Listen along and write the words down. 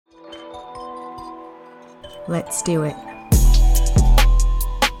Let's do it.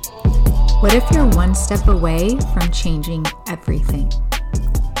 What if you're one step away from changing everything?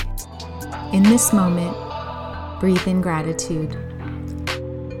 In this moment, breathe in gratitude.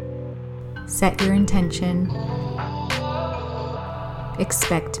 Set your intention.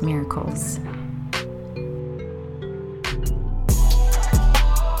 Expect miracles.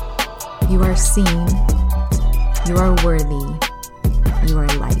 You are seen. You are worthy. You are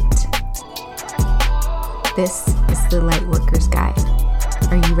light. This is the Lightworker's Guide.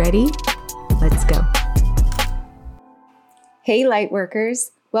 Are you ready? Let's go. Hey,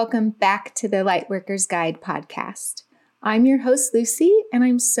 Lightworkers. Welcome back to the Lightworker's Guide podcast. I'm your host, Lucy, and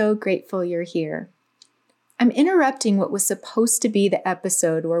I'm so grateful you're here. I'm interrupting what was supposed to be the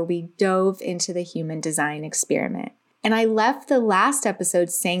episode where we dove into the human design experiment. And I left the last episode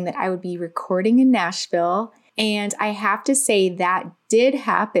saying that I would be recording in Nashville, and I have to say that did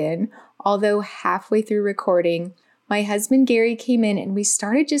happen. Although halfway through recording, my husband Gary came in and we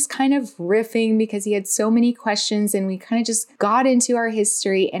started just kind of riffing because he had so many questions, and we kind of just got into our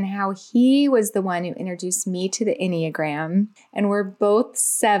history and how he was the one who introduced me to the Enneagram. And we're both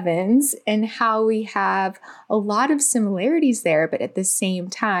sevens, and how we have a lot of similarities there, but at the same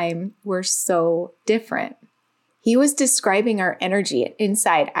time, we're so different. He was describing our energy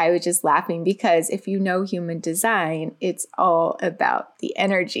inside. I was just laughing because if you know human design, it's all about the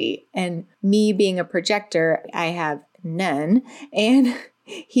energy. And me being a projector, I have none. And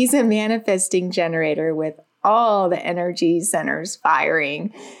he's a manifesting generator with all the energy centers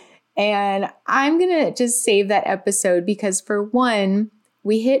firing. And I'm going to just save that episode because, for one,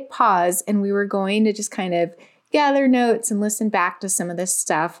 we hit pause and we were going to just kind of gather notes and listen back to some of the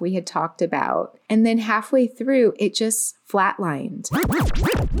stuff we had talked about. And then halfway through, it just flatlined.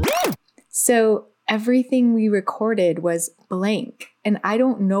 So everything we recorded was blank. And I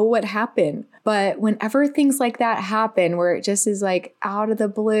don't know what happened. But whenever things like that happen, where it just is like out of the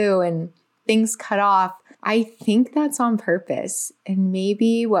blue and things cut off, I think that's on purpose. And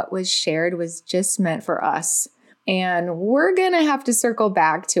maybe what was shared was just meant for us. And we're going to have to circle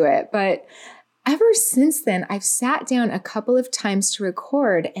back to it. But ever since then, I've sat down a couple of times to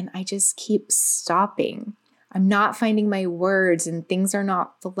record and I just keep stopping. I'm not finding my words and things are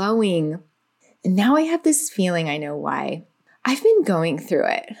not flowing. And now I have this feeling I know why. I've been going through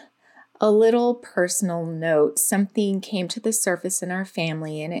it. A little personal note, something came to the surface in our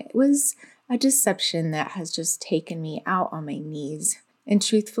family, and it was a deception that has just taken me out on my knees. And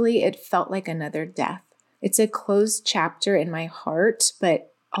truthfully, it felt like another death. It's a closed chapter in my heart, but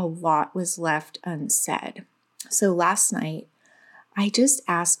a lot was left unsaid. So last night, I just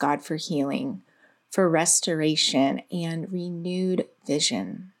asked God for healing, for restoration, and renewed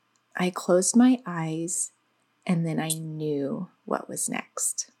vision. I closed my eyes, and then I knew what was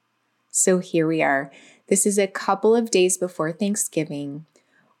next. So here we are. This is a couple of days before Thanksgiving,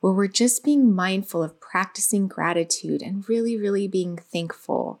 where we're just being mindful of practicing gratitude and really being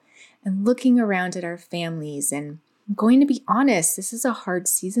thankful and looking around at our families. And I'm going to be honest, this is a hard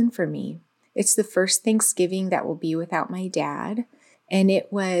season for me. It's the first Thanksgiving that will be without my dad. And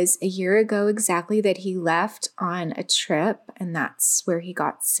it was a year ago exactly that he left on a trip, and that's where he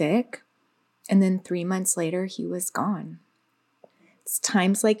got sick. And then 3 months later, he was gone. It's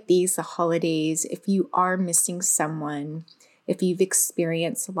times like these, the holidays, if you are missing someone, if you've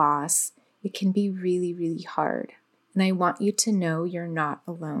experienced loss, it can be really hard. And I want you to know you're not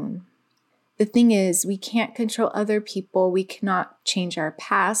alone. The thing is, we can't control other people. We cannot change our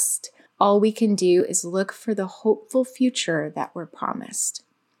past. All we can do is look for the hopeful future that we're promised.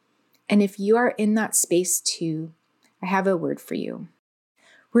 And if you are in that space too, I have a word for you.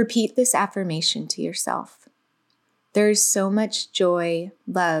 Repeat this affirmation to yourself. There is so much joy,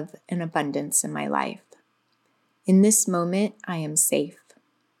 love, and abundance in my life. In this moment, I am safe.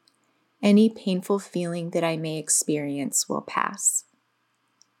 Any painful feeling that I may experience will pass.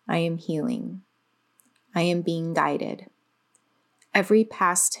 I am healing. I am being guided. Every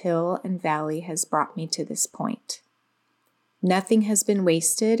past hill and valley has brought me to this point. Nothing has been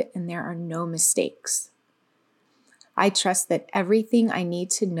wasted, and there are no mistakes. I trust that everything I need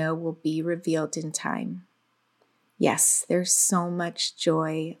to know will be revealed in time. Yes, there's so much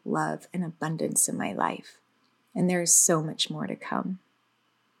joy, love, and abundance in my life, and there is so much more to come.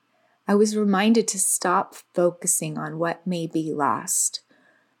 I was reminded to stop focusing on what may be lost.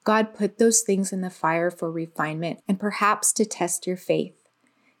 God put those things in the fire for refinement and perhaps to test your faith.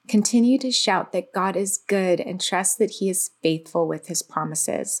 Continue to shout that God is good and trust that He is faithful with His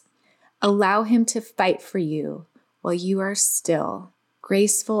promises. Allow Him to fight for you while you are still,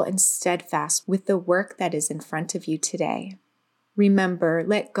 graceful and steadfast with the work that is in front of you today. Remember,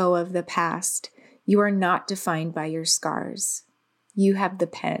 let go of the past. You are not defined by your scars. You have the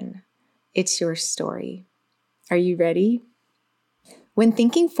pen. It's your story. Are you ready? When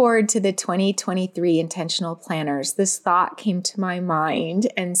thinking forward to the 2023 intentional planners, this thought came to my mind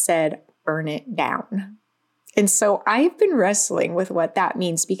and said, burn it down. And so I've been wrestling with what that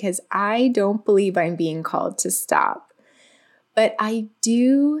means because I don't believe I'm being called to stop. But I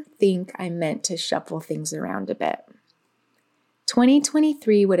do think I'm meant to shuffle things around a bit.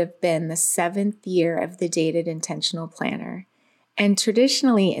 2023 would have been the 7th year of the dated intentional planner. And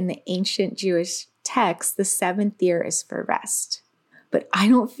traditionally in the ancient Jewish text, the 7th year is for rest. But I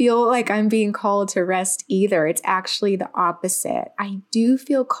don't feel like I'm being called to rest either. It's actually the opposite. I do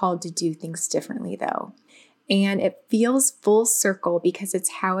feel called to do things differently though. And it feels full circle because it's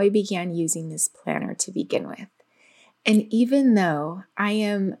how I began using this planner to begin with. And even though I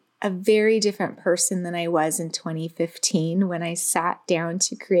am a very different person than I was in 2015 when I sat down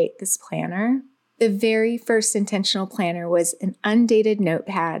to create this planner, the very first intentional planner was an undated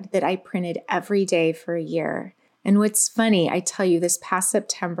notepad that I printed every day for a year. And what's funny, I tell you, this past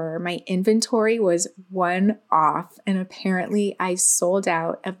September, my inventory was 1 off, and apparently I sold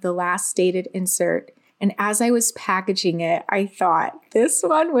out of the last dated insert. And as I was packaging it, I thought, this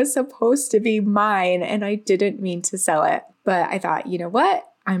one was supposed to be mine, and I didn't mean to sell it. But I thought, you know what?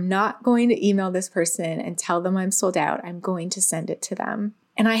 I'm not going to email this person and tell them I'm sold out. I'm going to send it to them.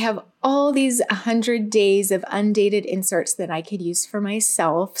 And I have all these 100 days of undated inserts that I could use for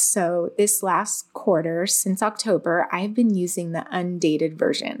myself. So this last quarter, since October, I've been using the undated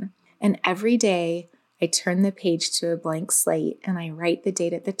version. And every day I turn the page to a blank slate and I write the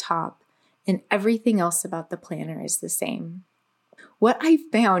date at the top, and everything else about the planner is the same. What I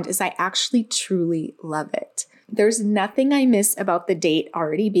found is I actually truly love it. There's nothing I miss about the date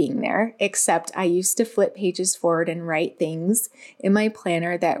already being there, except I used to flip pages forward and write things in my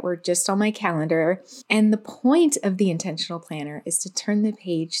planner that were just on my calendar. And the point of the intentional planner is to turn the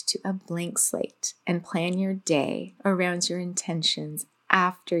page to a blank slate and plan your day around your intentions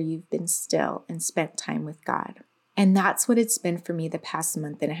after you've been still and spent time with God. And that's what it's been for me the past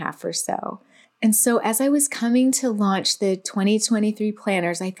month and a half or so. And so as I was coming to launch the 2023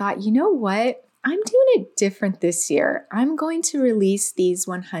 planners, I thought, you know what? I'm doing it different this year. I'm going to release these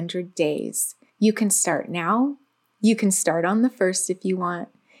 100 days. You can start now. You can start on the 1st if you want.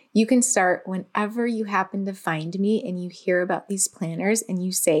 You can start whenever you happen to find me and you hear about these planners and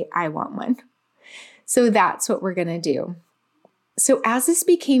you say, I want one. So that's what we're going to do. So as this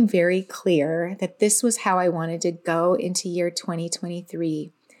became very clear that this was how I wanted to go into year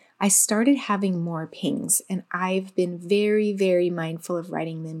 2023, I started having more pings, and I've been very, very mindful of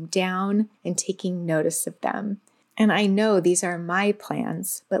writing them down and taking notice of them. And I know these are my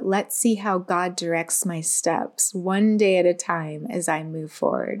plans, but let's see how God directs my steps one day at a time as I move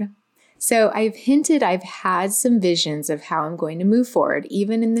forward. So I've hinted I've had some visions of how I'm going to move forward,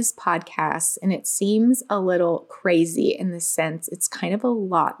 even in this podcast, and it seems a little crazy in the sense it's kind of a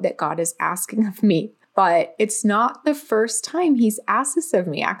lot that God is asking of me. But it's not the first time he's asked this of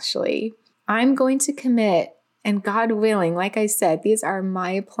me, actually. I'm going to commit, and God willing, like I said, these are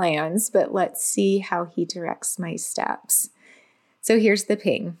my plans, but let's see how he directs my steps. So here's the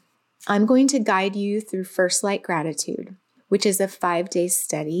ping. I'm going to guide you through First Light Gratitude, which is a 5-day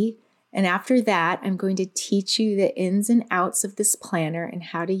study. And after that, I'm going to teach you the ins and outs of this planner and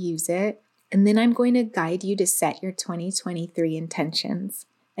how to use it. And then I'm going to guide you to set your 2023 intentions.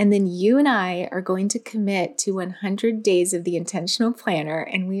 And then you and I are going to commit to 100 days of the intentional planner,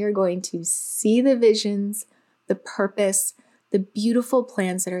 and we are going to see the visions, the purpose, the beautiful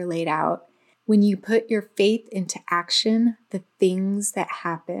plans that are laid out. When you put your faith into action, the things that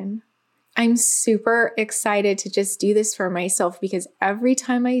happen. I'm super excited to just do this for myself because every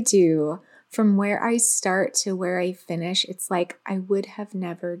time I do, from where I start to where I finish, it's like I would have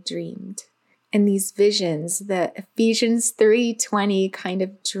never dreamed. And these visions, the Ephesians 3:20 kind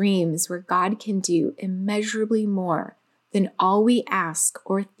of dreams where God can do immeasurably more than all we ask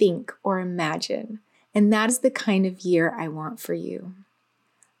or think or imagine. And that is the kind of year I want for you.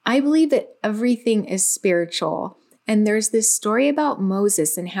 I believe that everything is spiritual. And there's this story about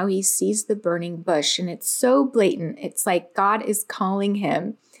Moses and how he sees the burning bush. And it's so blatant. It's like God is calling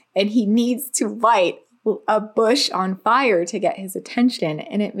him and he needs to light a bush on fire to get his attention.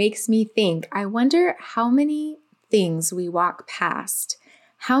 And it makes me think, I wonder how many things we walk past.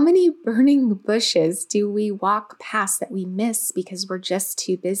 How many burning bushes do we walk past that we miss because we're just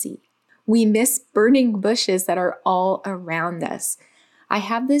too busy? We miss burning bushes that are all around us. I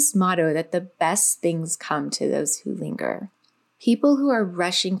have this motto that the best things come to those who linger. People who are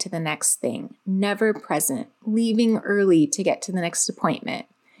rushing to the next thing, never present, leaving early to get to the next appointment.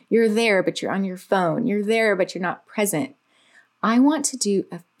 You're there, but you're on your phone. You're there, but you're not present. I want to do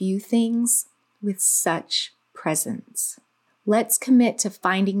a few things with such presence. Let's commit to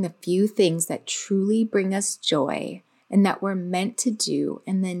finding the few things that truly bring us joy and that we're meant to do,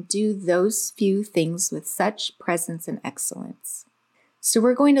 and then do those few things with such presence and excellence. So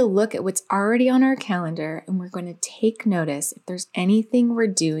we're going to look at what's already on our calendar, and we're going to take notice if there's anything we're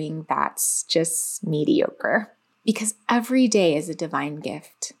doing that's just mediocre. Because every day is a divine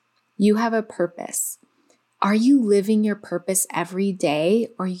gift. You have a purpose. Are you living your purpose every day,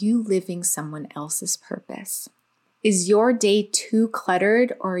 or are you living someone else's purpose? Is your day too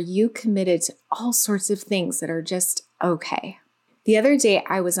cluttered, or are you committed to all sorts of things that are just okay? The other day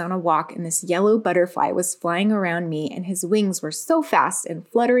I was on a walk and this yellow butterfly was flying around me and his wings were so fast and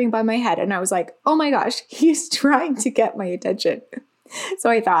fluttering by my head. And I was like, oh my gosh, he's trying to get my attention. So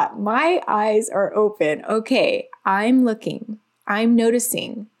I thought, my eyes are open. Okay, I'm looking, I'm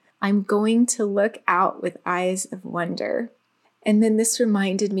noticing. I'm going to look out with eyes of wonder. And then this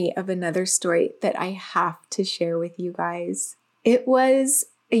reminded me of another story that I have to share with you guys. It was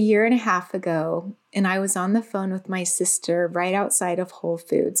a year and a half ago, and I was on the phone with my sister right outside of Whole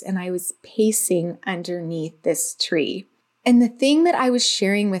Foods, and I was pacing underneath this tree. And the thing that I was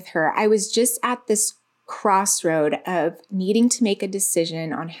sharing with her, I was just at this crossroad of needing to make a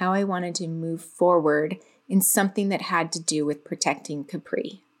decision on how I wanted to move forward in something that had to do with protecting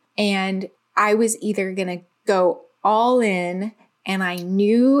Capri. And I was either going to go all in, and I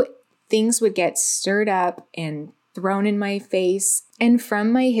knew things would get stirred up and thrown in my face. And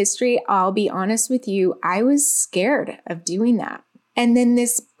from my history, I'll be honest with you, I was scared of doing that. And then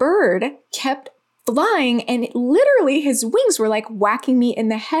this bird kept flying, and literally his wings were like whacking me in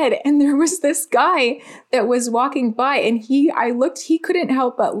the head. And there was this guy that was walking by, and he couldn't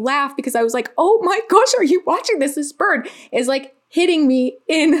help but laugh because I was like, oh my gosh, are you watching this? This bird is like hitting me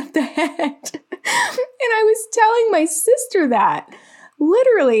in the head. And I was telling my sister that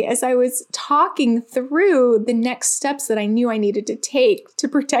literally as I was talking through the next steps that I knew I needed to take to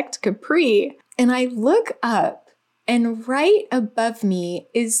protect Capri. And I look up, and right above me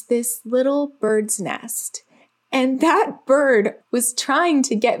is this little bird's nest. And that bird was trying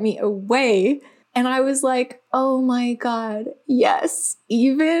to get me away. And I was like, oh my God, yes,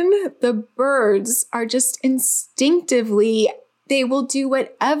 even the birds are just instinctively, they will do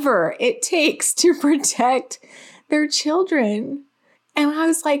whatever it takes to protect their children. And I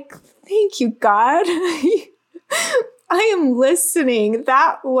was like, thank you, God. I am listening.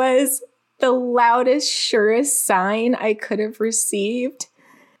 That was the loudest, surest sign I could have received.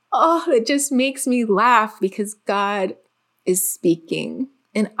 Oh, it just makes me laugh because God is speaking.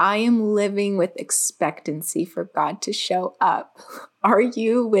 And I am living with expectancy for God to show up. Are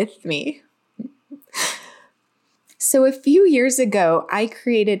you with me? So a few years ago, I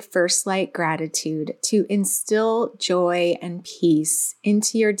created First Light Gratitude to instill joy and peace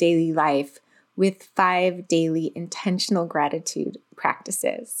into your daily life with 5 daily intentional gratitude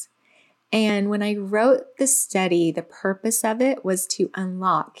practices. And when I wrote the study, the purpose of it was to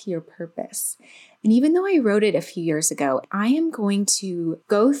unlock your purpose. And even though I wrote it a few years ago, I am going to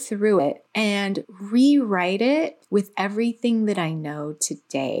go through it and rewrite it with everything that I know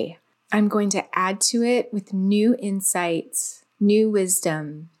today. I'm going to add to it with new insights, new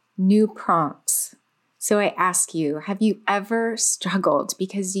wisdom, new prompts. So I ask you, have you ever struggled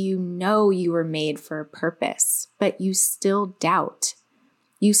because you know you were made for a purpose, but you still doubt?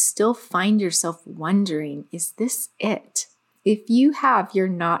 You still find yourself wondering, is this it? If you have, you're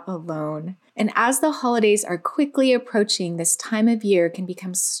not alone. And as the holidays are quickly approaching, this time of year can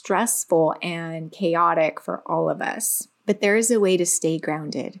become stressful and chaotic for all of us. But there is a way to stay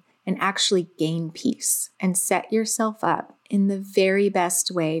grounded and actually gain peace and set yourself up in the very best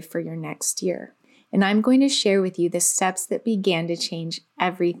way for your next year. And I'm going to share with you the steps that began to change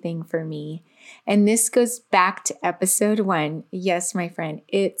everything for me. And this goes back to episode 1. Yes, my friend,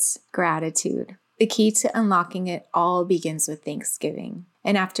 it's gratitude. The key to unlocking it all begins with Thanksgiving.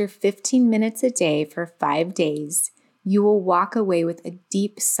 And after 15 minutes a day for 5 days, you will walk away with a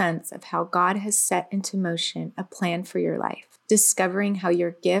deep sense of how God has set into motion a plan for your life, discovering how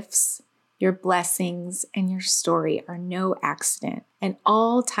your gifts, your blessings, and your story are no accident and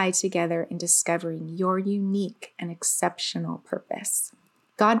all tied together in discovering your unique and exceptional purpose.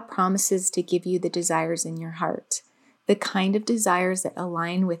 God promises to give you the desires in your heart, the kind of desires that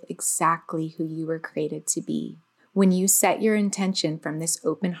align with exactly who you were created to be. When you set your intention from this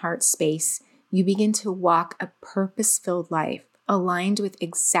open heart space, you begin to walk a purpose-filled life aligned with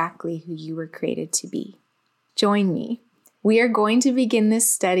exactly who you were created to be. Join me. We are going to begin this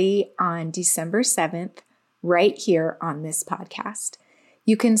study on December 7th, right here on this podcast.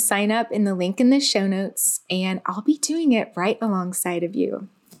 You can sign up in the link in the show notes, and I'll be doing it right alongside of you.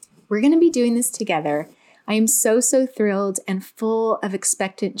 We're going to be doing this together. I am so thrilled and full of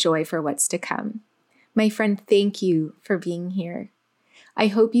expectant joy for what's to come. My friend, thank you for being here. I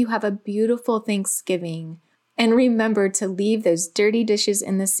hope you have a beautiful Thanksgiving, and remember to leave those dirty dishes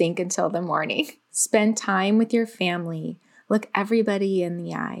in the sink until the morning. Spend time with your family. Look everybody in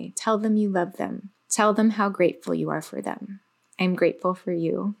the eye. Tell them you love them. Tell them how grateful you are for them. I'm grateful for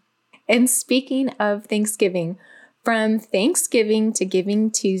you. And speaking of Thanksgiving, from Thanksgiving to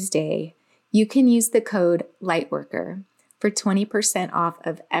Giving Tuesday, you can use the code LIGHTWORKER for 20% off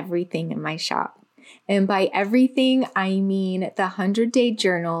of everything in my shop. And by everything, I mean the 100-day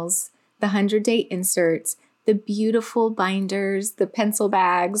journals, the 100-day inserts, the beautiful binders, the pencil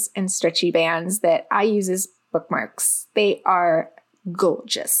bags, and stretchy bands that I use as bookmarks. They are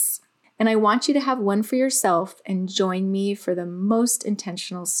gorgeous. And I want you to have one for yourself and join me for the most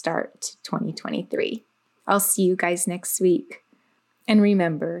intentional start to 2023. I'll see you guys next week. And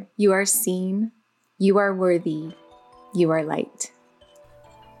remember, you are seen, you are worthy, you are light.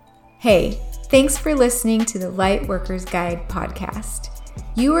 Hey, thanks for listening to the Light Workers Guide podcast.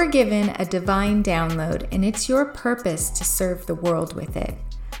 You were given a divine download, and it's your purpose to serve the world with it.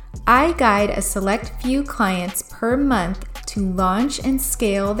 I guide a select few clients per month to launch and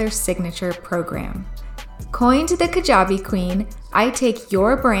scale their signature program. Coined the Kajabi Queen, I take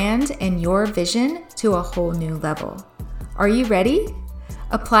your brand and your vision to a whole new level. Are you ready?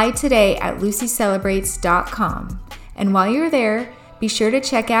 Apply today at LucyCelebrates.com. And while you're there, be sure to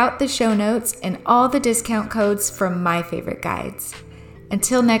check out the show notes and all the discount codes from my favorite guides.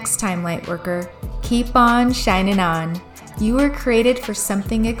 Until next time, Lightworker, keep on shining on. You were created for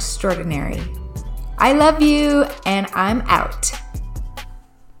something extraordinary. I love you, and I'm out.